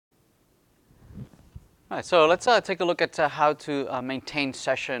All right, so let's take a look at how to maintain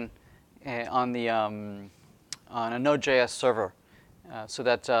session on a Node.js server, so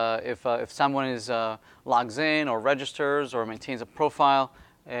that if someone logs in or registers or maintains a profile,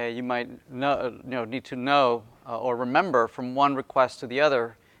 you might need to know or remember from one request to the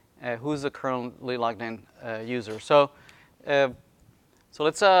other who's the currently logged in user. So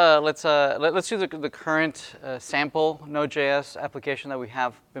let's use the current sample Node.js application that we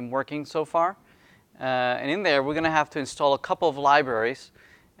have been working so far. And in there, we're going to have to install a couple of libraries.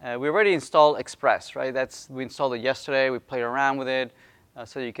 We already installed Express, right? We installed it yesterday. We played around with it,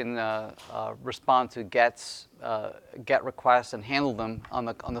 so you can respond to GET requests and handle them on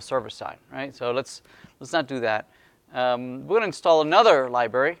the server side, right? So let's not do that. We're going to install another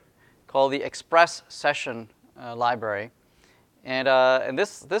library called the Express Session library, and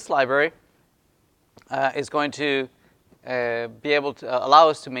this library is going to be able to allow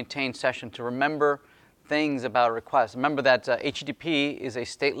us to maintain session, to remember things about requests. Remember that HTTP is a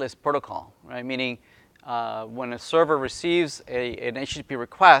stateless protocol, right? Meaning when a server receives an HTTP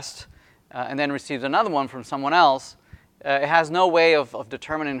request and then receives another one from someone else, it has no way of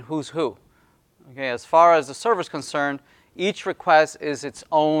determining who's who. Okay, as far as the server is concerned, each request is its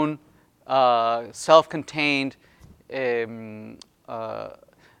own self-contained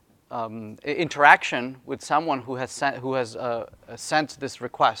interaction with someone who has sent this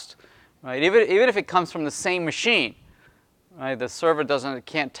request, right? Even if it comes from the same machine, right? The server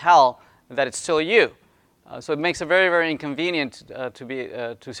can't tell that it's still you, so it makes it very, very inconvenient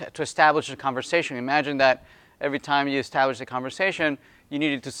to establish a conversation. Imagine that every time you establish a conversation, you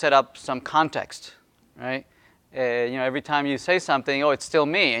needed to set up some context, right? Every time you say something, oh, it's still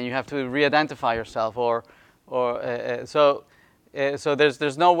me, and you have to re-identify yourself, so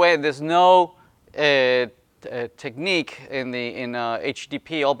there's no way, there's no technique in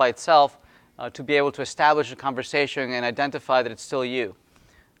HTTP all by itself to be able to establish a conversation and identify that it's still you.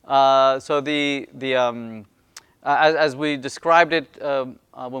 So as we described it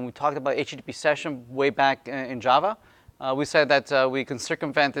when we talked about HTTP session way back in Java, we said that we can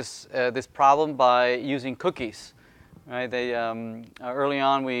circumvent this problem by using cookies, right? Early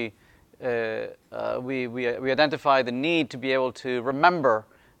on we identified the need to be able to remember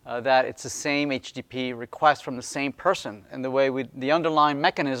that it's the same HTTP request from the same person. And the underlying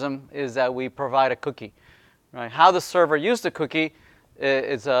mechanism is that we provide a cookie, right? How the server used the cookie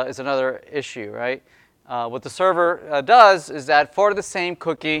is another issue, right? What the server does is that for the same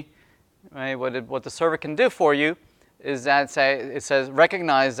cookie, right, what the server can do for you is that it says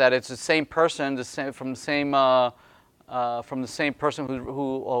recognize that it's the same person, from the same person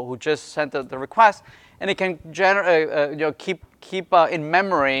who just sent the request, and it can keep in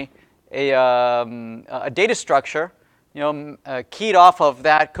memory a data structure, keyed off of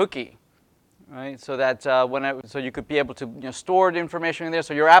that cookie, right? So that so you could be able to store the information in there.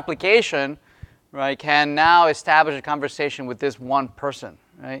 So your application, right, can now establish a conversation with this one person,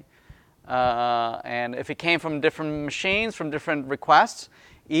 right? And if it came from different machines, from different requests,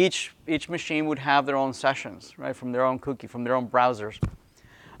 each machine would have their own sessions, right, from their own cookie, from their own browsers.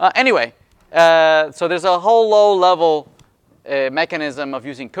 Anyway, so there's a whole low-level mechanism of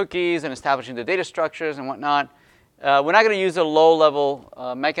using cookies and establishing the data structures and whatnot. We're not going to use a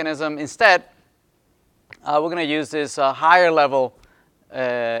low-level mechanism. Instead, we're going to use this higher-level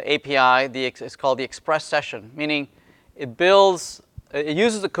API. It's called the Express Session, meaning it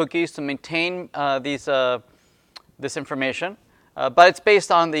uses the cookies to maintain this information. But it's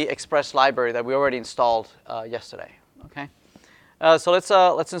based on the Express library that we already installed yesterday. Okay, so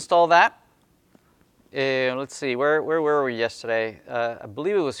let's install that. Let's see, where were we yesterday? I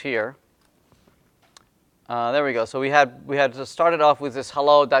believe it was here. There we go. So we had started off with this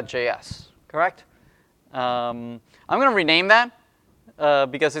hello.js, correct? I'm going to rename that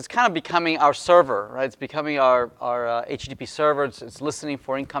because it's kind of becoming our server, right? It's becoming our HTTP server. It's listening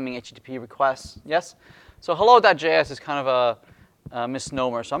for incoming HTTP requests. Yes. So hello.js is kind of a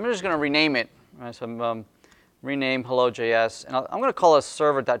misnomer, so I'm just going to rename it. Right? So rename hello.js, and I'm going to call it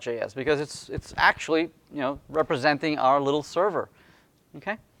server.js because it's actually representing our little server.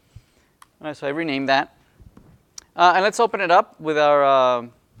 Okay. All right, so I renamed that, and let's open it up with our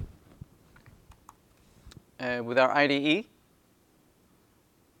IDE,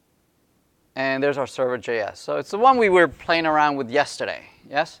 and there's our server.js. So it's the one we were playing around with yesterday.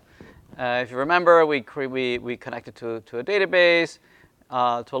 Yes. If you remember, we connected to a database,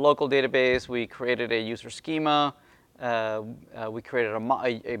 to a local database. We created a user schema. We created a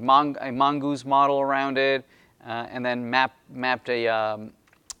mongoose model around it, and then mapped a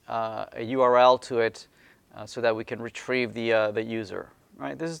URL to it so that we can retrieve the user.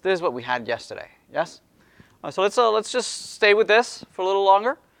 Right? This is what we had yesterday. Yes. So let's just stay with this for a little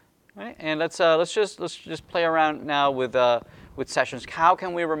longer, right? And let's just play around now with sessions. How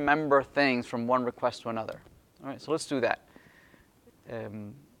can we remember things from one request to another? All right, so let's do that.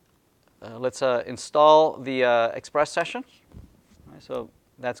 Let's install the Express session. All right, so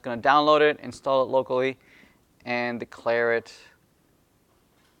that's going to download it, install it locally, and declare it.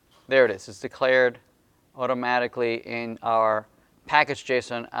 There it is. It's declared automatically in our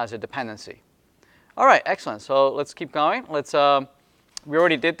package.json as a dependency. All right, excellent. So let's keep going. Let's. We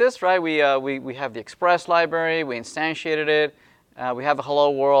already did this, right? We have the Express library. We instantiated it. We have a hello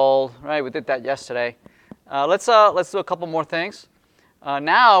world, right? We did that yesterday. Let's do a couple more things.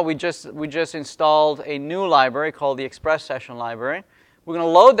 Now we just installed a new library called the Express Session Library. We're going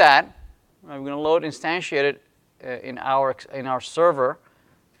to load that. Right? We're going to load instantiate it in our server.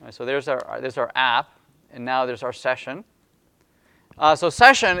 Right, so there's our app, and now there's our session. So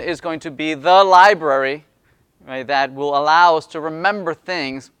session is going to be the library, right, that will allow us to remember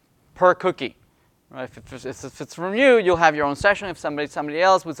things per cookie. Right? If it's from you, you'll have your own session. If somebody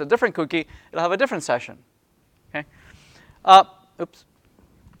else with a different cookie, it'll have a different session. Okay. Oops.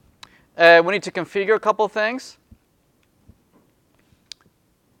 We need to configure a couple of things.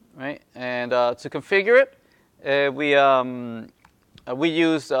 Right, and to configure it, we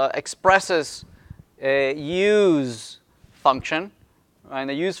use Express's use function. Right? And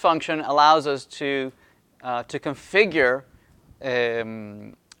the use function allows us to configure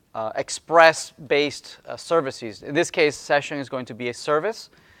Express-based services. In this case, session is going to be a service.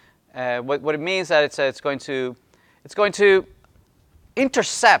 What it means that it's going to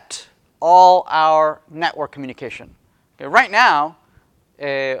intercept all our network communication. Okay, right now,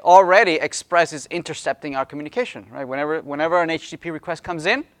 already Express is intercepting our communication. Right? Whenever an HTTP request comes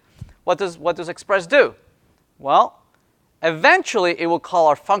in, what does Express do? Well, eventually it will call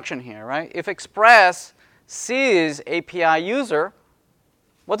our function here. Right? If Express sees API user,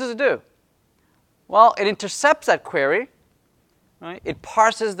 what does it do? Well, it intercepts that query. Right? It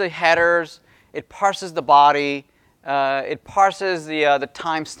parses the headers. It parses the body. It parses the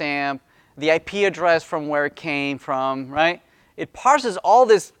timestamp, the IP address from where it came from. Right? It parses all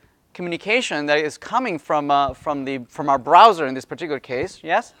this communication that is coming from our browser in this particular case.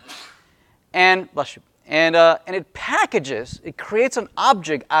 Yes. And bless you. And it packages. It creates an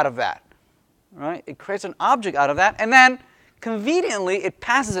object out of that. Right? It creates an object out of that, and then conveniently it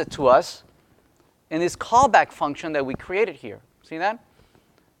passes it to us in this callback function that we created here. See that?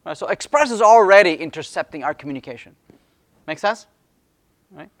 Right, so Express is already intercepting our communication. Make sense?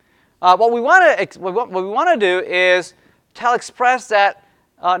 Right? What we want to do is tell Express that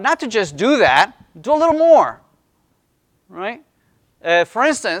not to just do that, do a little more. Right? For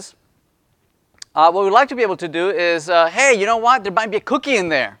instance, what we'd like to be able to do is, hey, you know what? There might be a cookie in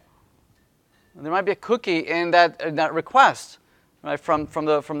there. There might be a cookie in that request, right, from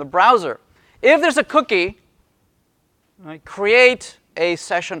the browser. If there's a cookie, right, create a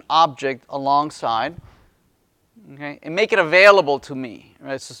session object alongside, okay, and make it available to me,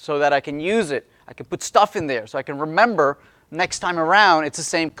 right, so that I can use it. I can put stuff in there, so I can remember next time around it's the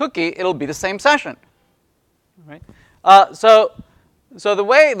same cookie. It'll be the same session, right? So the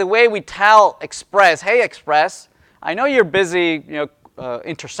way we tell Express, hey Express, I know you're busy,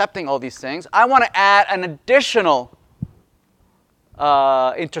 intercepting all these things. I want to add an additional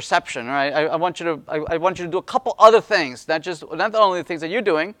interception. Right? I want you to do a couple other things, not only the things that you're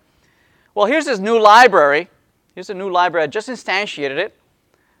doing. Well, here's this new library. Here's a new library. I just instantiated it.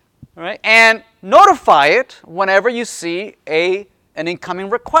 All right, and notify it whenever you see an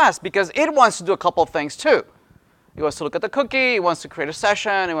incoming request, because it wants to do a couple of things too. It wants to look at the cookie. It wants to create a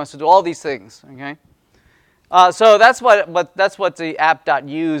session. It wants to do all these things. Okay. So that's what the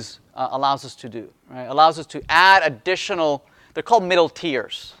app.use allows us to do. Right? Allows us to add additional. They're called middle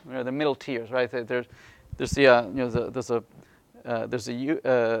tiers. The middle tiers, right? There's the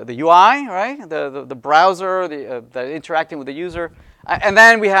UI, right? The browser, the interacting with the user, and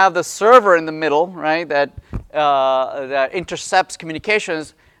then we have the server in the middle, right? That intercepts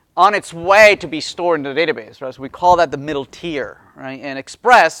communications on its way to be stored in the database. Right? So we call that the middle tier, right? And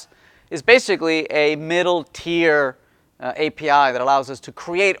Express is basically a middle tier API that allows us to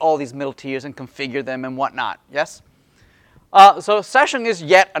create all these middle tiers and configure them and whatnot. Yes? So session is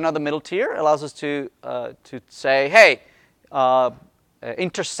yet another middle tier. It allows us to say, hey,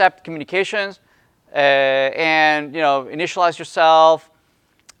 intercept communications and initialize yourself.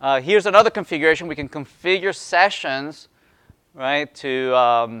 Here's another configuration. We can configure sessions, right,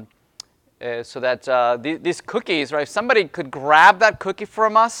 to so that these cookies, right, if somebody could grab that cookie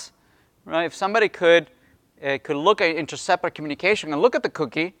from us. Right? If somebody could look at intercept our communication and look at the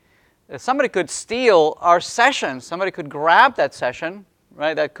cookie, somebody could steal our session. Somebody could grab that session,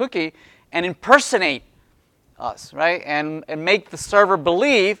 right, that cookie, and impersonate us, right, and make the server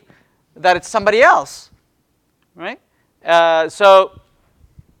believe that it's somebody else, right? So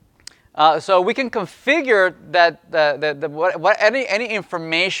we can configure that any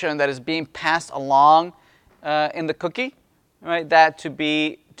information that is being passed along in the cookie, right, that to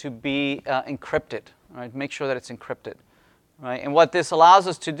be encrypted, right? Make sure that it's encrypted, right? And what this allows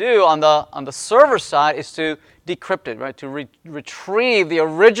us to do on the server side is to decrypt it, right? To retrieve the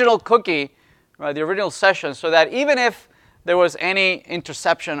original cookie, right, the original session, so that even if there was any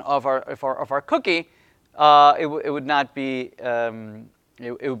interception of our cookie, it would not be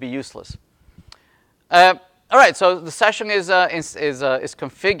it would be useless. All right, so the session is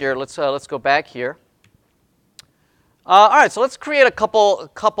configured. Let's go back here. All right, so let's create a couple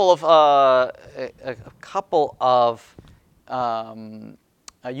of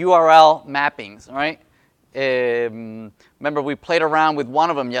URL mappings. All right. Remember, we played around with one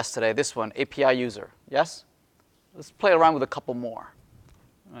of them yesterday. This one, API user. Yes. Let's play around with a couple more.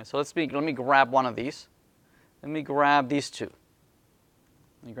 All right, so let me grab one of these. Let me grab these two.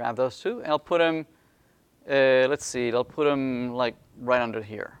 Let me grab those two, and I'll put them. Let's see. I'll put them like right under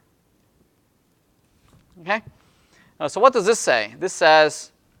here. Okay. So what does this say? This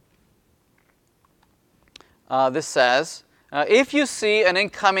says. If you see an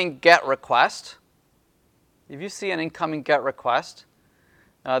incoming GET request, that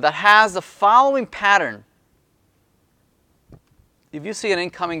has the following pattern. If you see an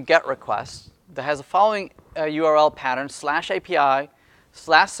incoming GET request that has the following URL pattern, /API,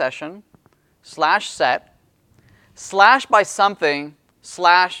 /session, /set, / by something, /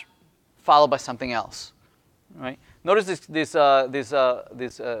 followed by something else. Right? Notice this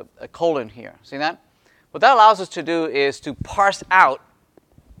colon here. See that? What that allows us to do is to parse out,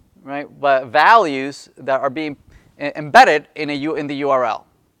 right, values that are being embedded in the URL.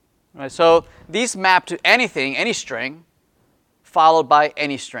 Right? So these map to anything, any string, followed by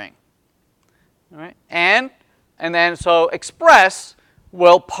any string. All right? And then so Express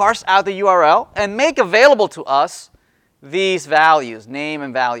will parse out the URL and make available to us these values, name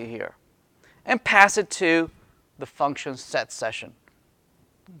and value here, and pass it to the function set session.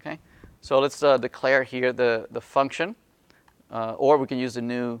 Okay? So let's declare here the function, or we can use the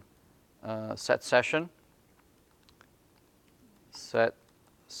new set session. Set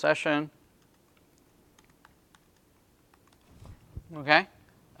session. Okay,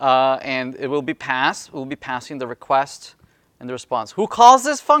 and it will be passed. We'll be passing the request and the response. Who calls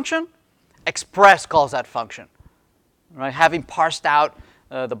this function? Express calls that function. Right, having parsed out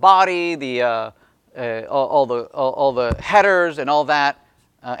the body, all the headers and all that,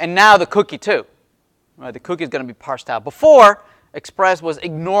 and now the cookie too. Right, the cookie is going to be parsed out. Before, Express was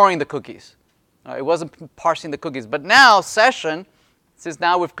ignoring the cookies. It wasn't parsing the cookies, but now session, since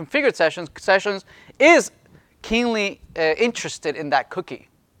now we've configured sessions is keenly interested in that cookie.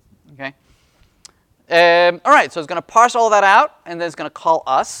 Okay. All right, so it's going to parse all that out, and then it's going to call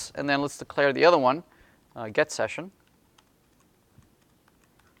us, and then let's declare the other one, get session.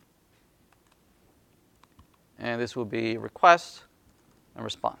 And this will be request and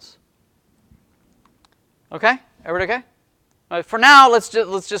response. Okay, everybody okay? All right, for now, let's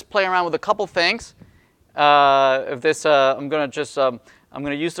just play around with a couple things. I'm going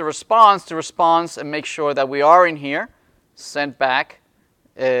to use the response to response and make sure that we are in here. Send back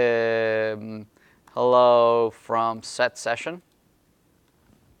hello from set session.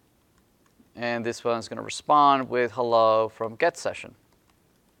 And this one is going to respond with hello from get session.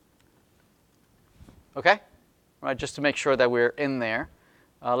 Okay? All right, just to make sure that we're in there.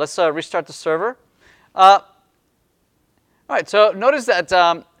 Let's restart the server. All right, so notice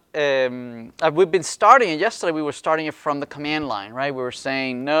that we've been starting it. Yesterday we were starting it from the command line, right? We were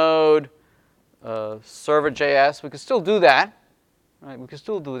saying node server.js. We could still do that, right? We could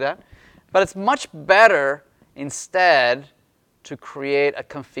still do that, but it's much better instead to create a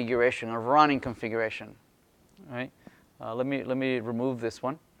configuration, a running configuration, right? Let me remove this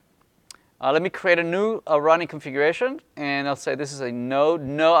one. Let me create a new running configuration, and I'll say this is a node.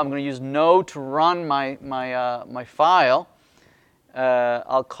 No, I'm going to use node to run my file.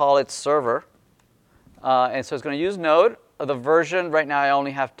 I'll call it server. And so it's going to use node. The version, right now I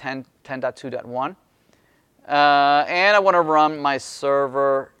only have 10.2.1. And I want to run my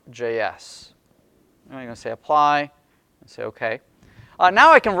server.js. I'm going to say apply and say OK.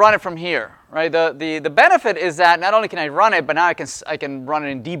 Now I can run it from here. Right? The benefit is that not only can I run it, but now I can run it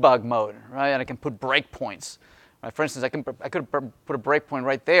in debug mode. Right? And I can put breakpoints. Right? For instance, I could put a breakpoint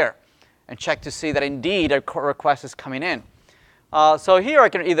right there and check to see that indeed a request is coming in. So here I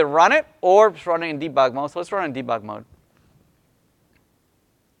can either run it or just run it in debug mode. So let's run it in debug mode.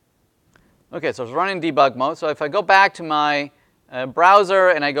 Okay, so it's running in debug mode. So if I go back to my browser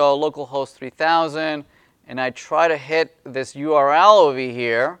and I go localhost 3000 and I try to hit this URL over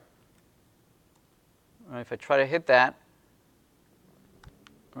here, right, if I try to hit that,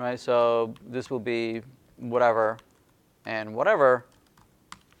 right, so this will be whatever and whatever,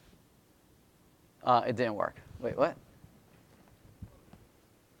 it didn't work. Wait, what?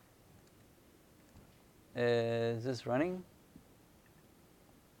 Is this running?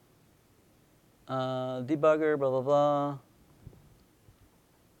 Debugger, blah, blah, blah.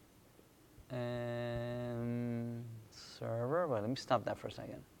 And server. Well, let me stop that for a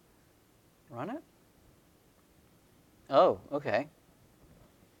second. Run it? Oh, okay.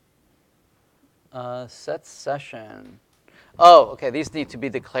 Set session. Oh, okay. These need to be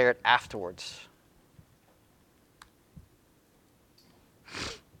declared afterwards.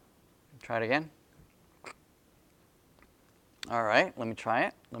 Try it again. All right, let me try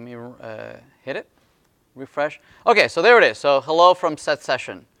it. Let me hit it, refresh. Okay, so there it is. So hello from set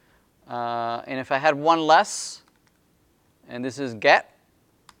session. And if I had one less, and this is get,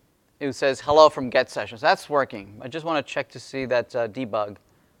 it says hello from get session. So that's working. I just want to check to see that debug. Let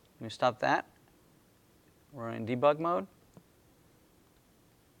me stop that. We're in debug mode.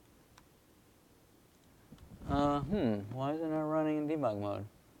 Why is it not running in debug mode?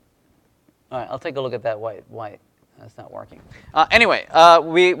 All right, I'll take a look at that white. That's not working. Anyway,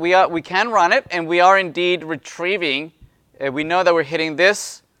 we can run it, and we are indeed retrieving. We know that we're hitting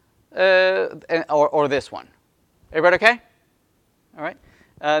this or this one. Everybody okay? All right.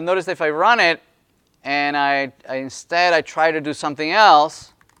 Notice if I run it, and I instead try to do something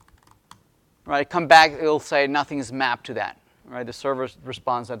else, right? Come back, it'll say nothing is mapped to that. Right? The server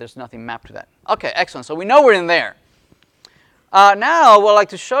responds that there's nothing mapped to that. Okay, excellent. So we know we're in there. Now, what I'd like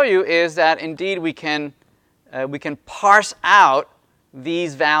to show you is that indeed we can parse out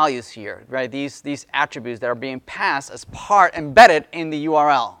these values here, right? These attributes that are being passed as part embedded in the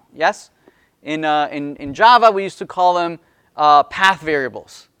URL. Yes? In Java, we used to call them path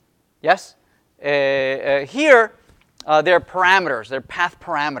variables. Yes? Here, they're parameters. They're path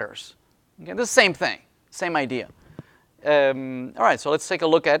parameters. Okay, the same thing, same idea. All right, so let's take a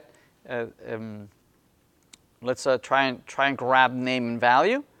look at. Let's try and grab name and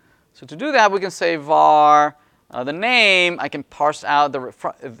value. So to do that, we can say var the name. I can parse out the.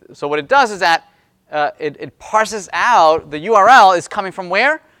 So what it does is that it parses out the URL is coming from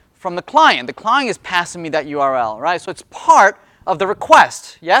where? From the client. The client is passing me that URL, right? So it's part of the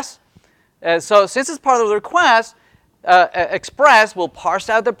request. Yes. So since it's part of the request, Express will parse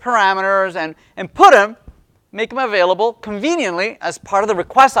out the parameters and put them, make them available conveniently as part of the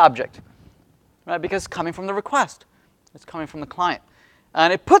request object, right? Because it's coming from the request. It's coming from the client.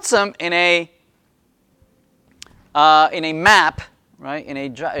 And it puts them in a map, right? In a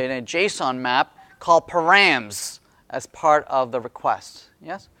JSON map called params as part of the request.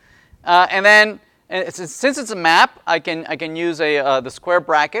 Yes, and then since it's a map, I can use the square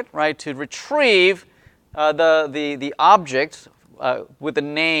bracket, right, to retrieve the object with the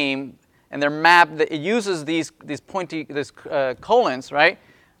name and their map. It uses these colons, right,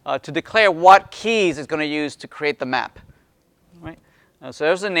 to declare what keys it's going to use to create the map. Right. So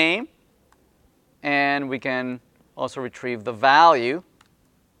there's the name, and we can also retrieve the value.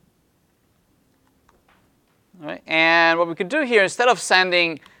 All right. And what we could do here, instead of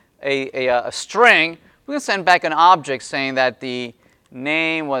sending a string, we can send back an object saying that the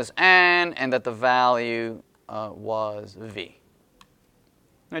name was n and that the value was v.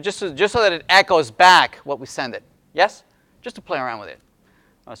 Now, just so that it echoes back what we send it. Yes? Just to play around with it.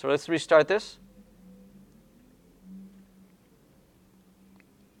 So let's restart this.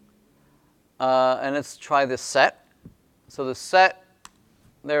 And let's try this set. So the set,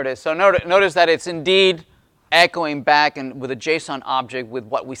 there it is. So notice that it's indeed echoing back and with a JSON object with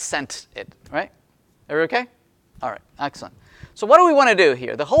what we sent it, right? Are we okay? All right, excellent. So what do we want to do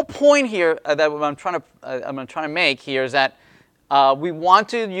here? The whole point here that I'm trying to make here is that we want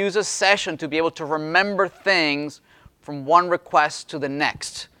to use a session to be able to remember things from one request to the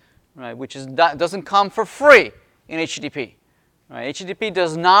next, right? Which doesn't come for free in HTTP. Right? HTTP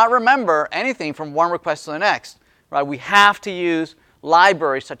does not remember anything from one request to the next. Right? We have to use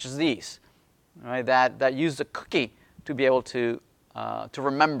libraries such as these, right? That use the cookie to be able to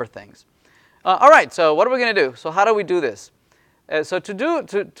remember things. All right. So what are we going to do? So how do we do this? So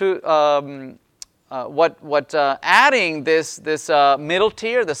adding this middle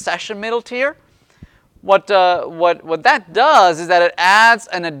tier, the session middle tier, what that does is that it adds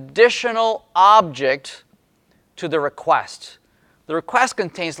an additional object to the request. The request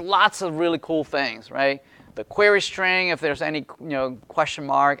contains lots of really cool things, right? The query string, if there's any question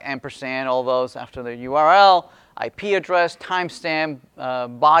mark, ampersand, all those after the URL, IP address, timestamp,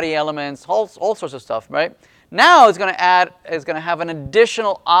 body elements, all sorts of stuff, right? Now it's going to have an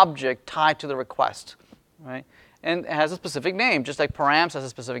additional object tied to the request, right? And it has a specific name, just like params has a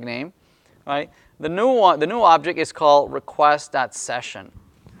specific name, right? The new object is called request.session.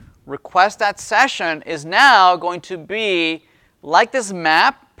 Request.session is now going to be like this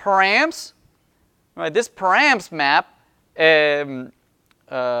map, params, right? This params map is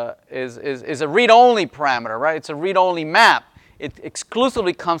a read-only parameter, right? It's a read-only map. It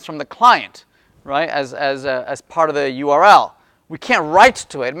exclusively comes from the client, right? As part of the URL. We can't write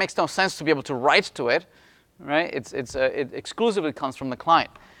to it. It makes no sense to be able to write to it, right? It exclusively comes from the client.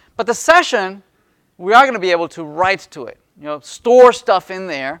 But the session, we are going to be able to write to it, store stuff in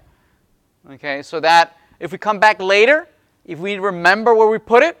there, okay? So that if we come back later, if we remember where we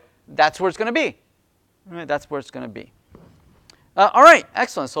put it, that's where it's going to be. Right? That's where it's going to be. All right,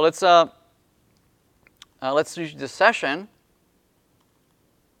 excellent. So let's use the session.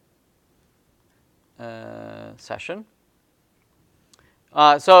 So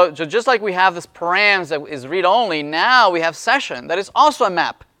just like we have this params that is read-only, now we have session that is also a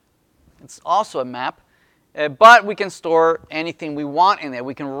map. It's also a map, but we can store anything we want in there.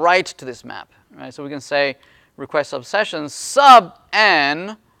 We can write to this map, right? So we can say request sub-session sub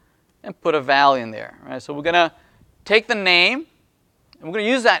n and put a value in there, right? So we're going to take the name, and we're going to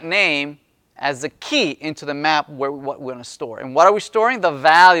use that name as the key into the map what we're going to store. And what are we storing? The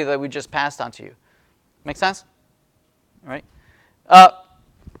value that we just passed on to you. Make sense? All right.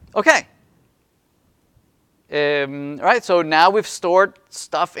 Okay. All right. So now we've stored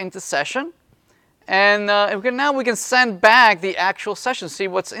stuff into session, and now we can send back the actual session. See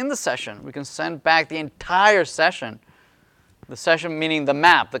what's in the session. We can send back the entire session. The session meaning the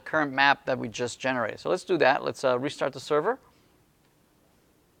map, the current map that we just generated. So let's do that. Let's restart the server.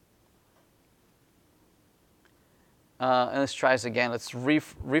 And let's try this again. Let's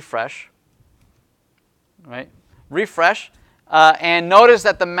refresh. Right? Refresh. And notice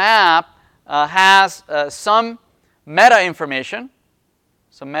that the map has some meta information.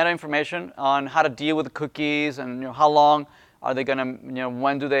 Some meta information on how to deal with the cookies and how long are they going to,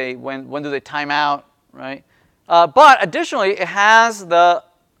 when do they time out, right? But additionally, it has the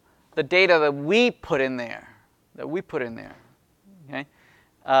data that we put in there. Okay?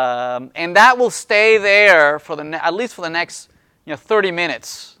 And that will stay there for at least for the next 30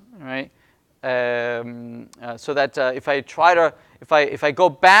 minutes, right? So that if I go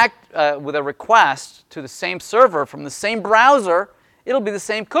back with a request to the same server from the same browser, it'll be the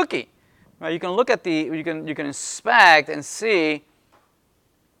same cookie. Right? You can look at you can inspect and see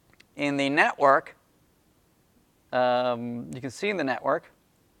in the network. You can see in the network.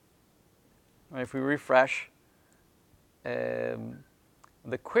 Right, if we refresh. The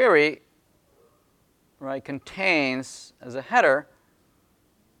query, right, contains as a header,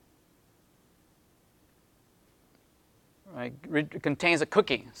 right, contains a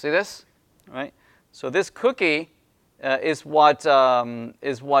cookie. See this, right? So this cookie is what the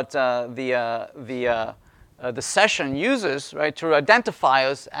session uses, right, to identify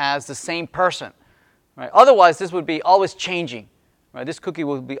us as the same person. Right? Otherwise, this would be always changing. Right? This cookie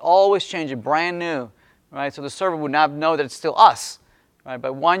would be always changing, brand new. Right? So the server would not know that it's still us. Right?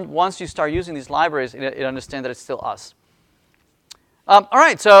 But once you start using these libraries, it understands that it's still us. All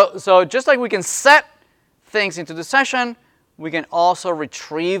right, so just like we can set things into the session, we can also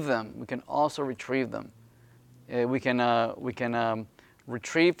retrieve them. We can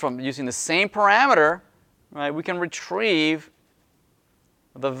retrieve from using the same parameter. Right? We can retrieve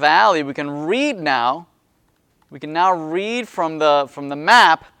the value. We can read now. We can now read from the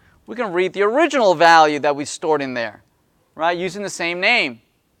map. We can read the original value that we stored in there. Right, using the same name,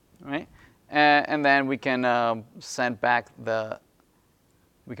 right, and then we can send back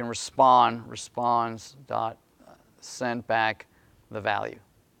we can responds dot send back the value.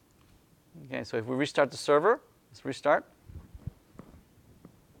 Okay, so if we restart the server, let's restart.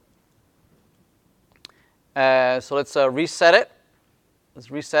 So let's reset it.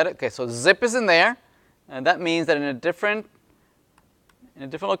 Let's reset it. Okay, so zip is in there, and that means that in a different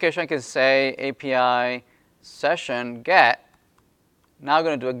location, I can say API session get. Now I'm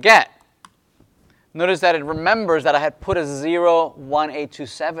going to do a get. Notice that it remembers that I had put a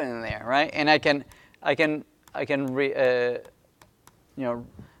 01827 in there, right? And I can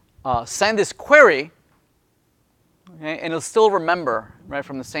send this query, okay, and it'll still remember, right,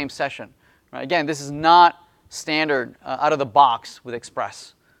 from the same session. Right? Again, this is not standard out of the box with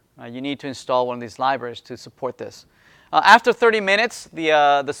Express. You need to install one of these libraries to support this. After 30 minutes,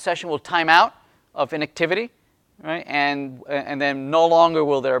 the session will time out of inactivity, right? And then no longer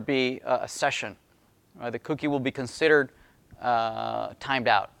will there be a session. Right? The cookie will be considered timed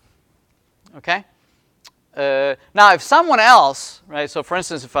out. Okay. Now, if someone else, right? So, for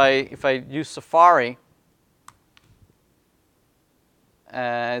instance, if I use Safari,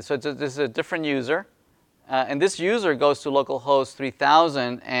 so this is a different user, and this user goes to localhost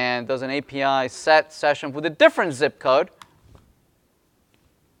 3000 and does an API set session with a different zip code,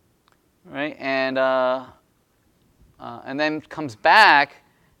 right? And then comes back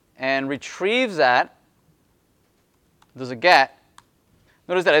and retrieves that. Does a get.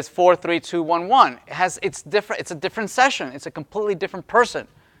 Notice that it's 43211. It's different. It's a different session. It's a completely different person,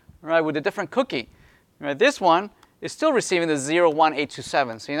 right? With a different cookie. Right? This one is still receiving the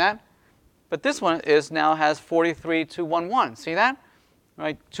 01827. See that? But this one now has 43211. See that?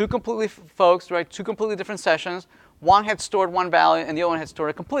 Right? Two completely folks, right? Two completely different sessions. One had stored one value, and the other one had stored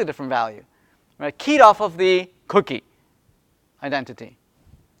a completely different value, right? Keyed off of the cookie identity.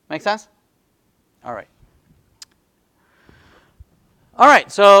 Make sense? All right. All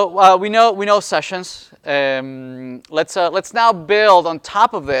right, so we know sessions. Let's now build on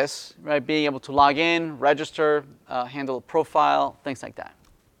top of this, right? Being able to log in, register, handle a profile, things like that.